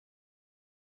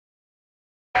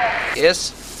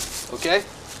Yes? Okay?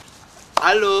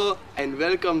 Hello and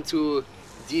welcome to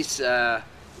this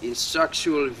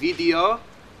instructional video.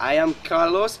 I am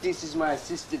Carlos, this is my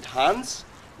assistant Hans.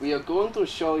 We are going to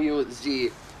show you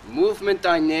the movement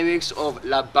dynamics of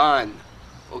Laban.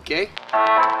 Okay?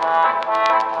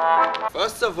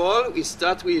 First of all, we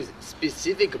start with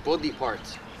specific body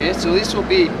parts. Okay, so this will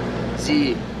be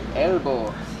the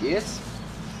elbow, yes?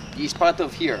 This part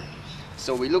of here.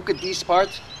 So we look at this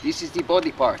part, this is the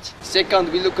body part.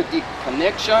 Second, we look at the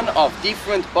connection of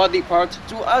different body parts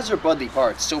to other body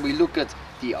parts. So we look at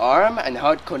the arm and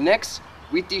how it connects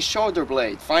with the shoulder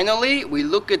blade. Finally, we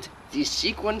look at the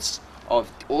sequence of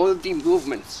all the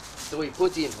movements. So we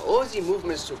put in all the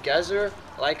movements together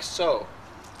like so.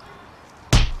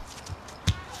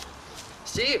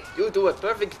 See, you do a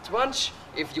perfect punch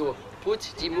if you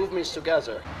put the movements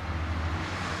together.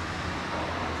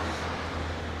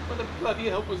 What the bloody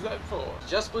hell was that for?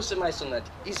 Just put some ice on that.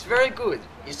 It's very good.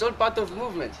 It's all part of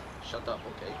movement. Shut up,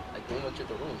 okay? I don't want you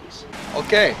to ruin this.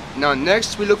 Okay, now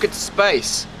next we look at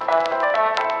space.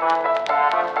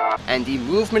 And the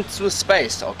movement through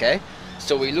space, okay?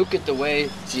 So we look at the way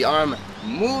the arm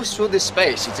moves through the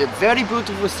space. It's a very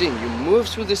beautiful thing. You move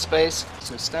through the space.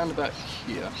 So stand about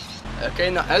here. Okay,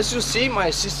 now as you see, my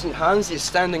assistant Hans is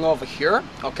standing over here,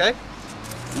 okay?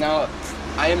 Now,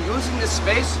 I am using the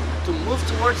space to move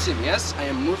towards him, yes? I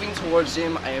am moving towards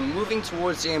him, I am moving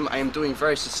towards him, I am doing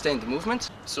very sustained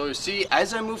movement. So you see,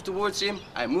 as I move towards him,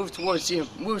 I move towards him,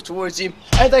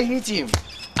 and I hit him.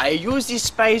 I use this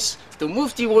space to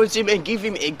move towards him and give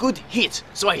him a good hit.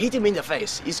 So I hit him in the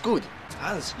face. It's good.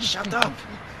 Hans, shut up.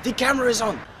 The camera is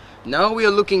on. Now we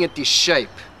are looking at this shape.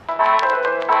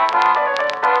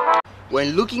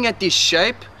 When looking at this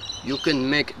shape, you can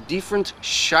make different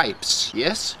shapes.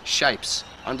 Yes? Shapes.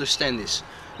 Understand this.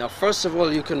 Now first of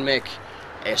all, you can make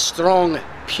a strong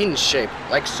pin shape,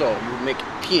 like so. You make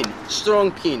pin,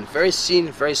 strong pin, very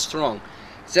thin, very strong.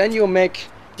 Then you make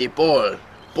the ball.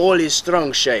 Ball is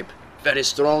strong shape, very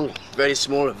strong, very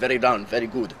small, very down, very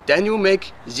good. Then you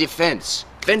make the fence.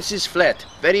 Fence is flat,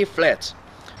 very flat.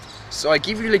 So I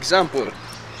give you an example.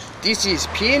 This is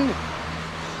pin,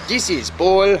 this is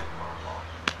ball.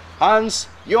 Hans,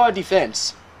 you are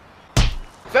defense.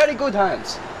 Very good,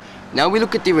 Hans. Now we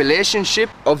look at the relationship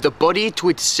of the body to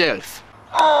itself.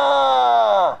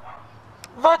 Ah!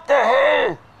 What the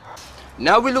hell?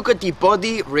 Now we look at the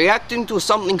body reacting to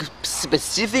something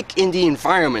specific in the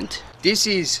environment. This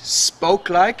is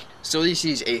spoke-like, so this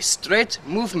is a straight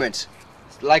movement,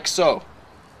 like so.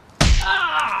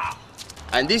 Ah!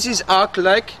 And this is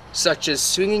arc-like, such as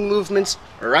swinging movements,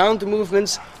 round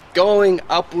movements, going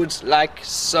upwards like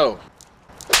so.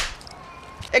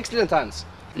 Excellent, Hans.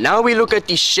 Now we look at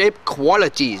the shape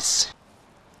qualities.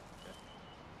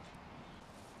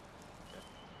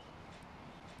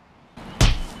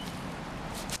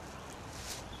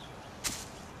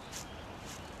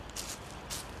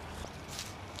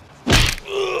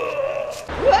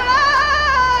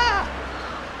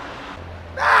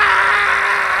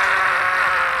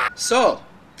 So,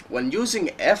 when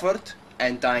using effort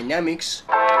and dynamics,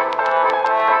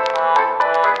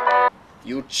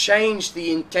 you change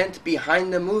the intent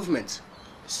behind the movement.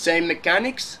 Same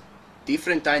mechanics,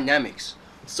 different dynamics.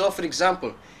 So for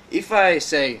example, if I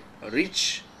say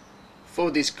reach for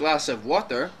this glass of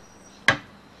water,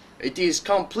 it is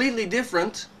completely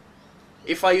different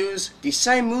if I use the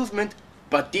same movement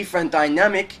but different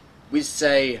dynamic with,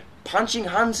 say, punching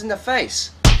Hans in the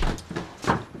face.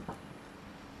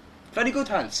 Very good,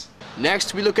 Hans.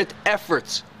 Next we look at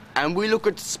effort and we look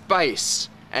at space.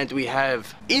 And we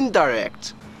have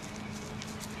indirect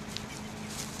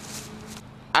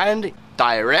and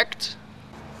direct.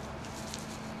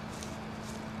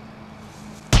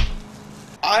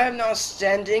 I am now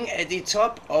standing at the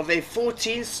top of a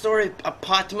 14-story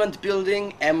apartment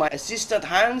building and my assistant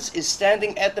Hans is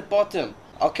standing at the bottom.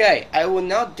 Okay, I will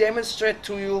now demonstrate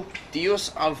to you the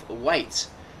use of weight.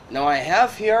 Now I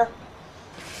have here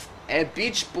a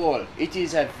beach ball. It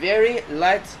is a very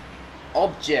light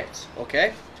object,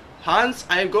 okay? Hans,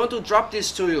 I am going to drop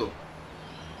this to you.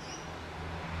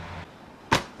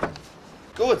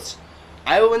 Good.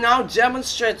 I will now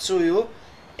demonstrate to you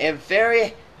a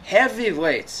very heavy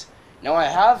weight. Now I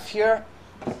have here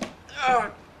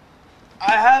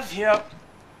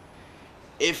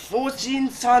a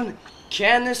 14-ton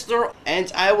canister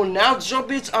and I will now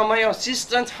drop it on my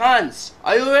assistant Hans.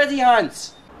 Are you ready,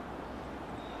 Hans?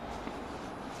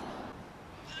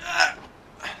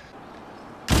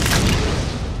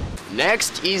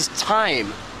 Next is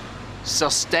time,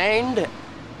 sustained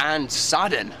and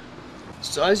sudden.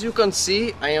 So as you can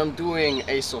see, I am doing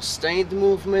a sustained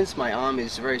movement. My arm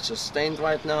is very sustained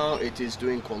right now. It is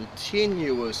doing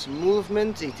continuous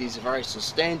movement. It is very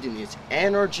sustained in its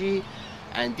energy.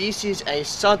 And this is a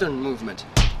sudden movement.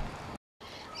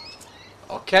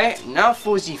 Okay, now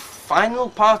for the final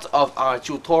part of our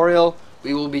tutorial,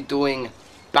 we will be doing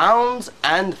bounds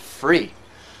and free.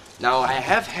 Now I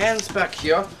have hands back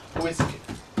here with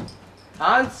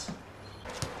hands.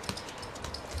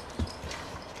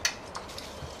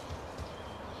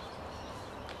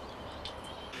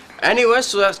 Anyway,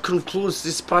 so that concludes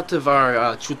this part of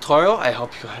our tutorial. I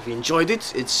hope you have enjoyed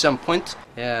it at some point.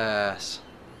 Yes.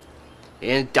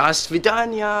 And до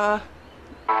свидания.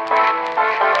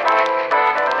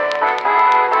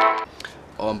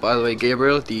 Oh, and by the way,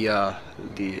 Gabriel, the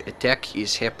attack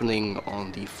is happening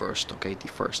on the 1st, okay? The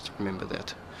 1st, remember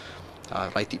that.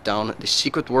 Write it down. The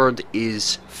secret word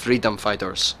is freedom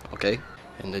fighters, okay?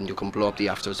 And then you can blow up the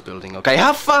Afters building, okay?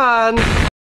 Have fun!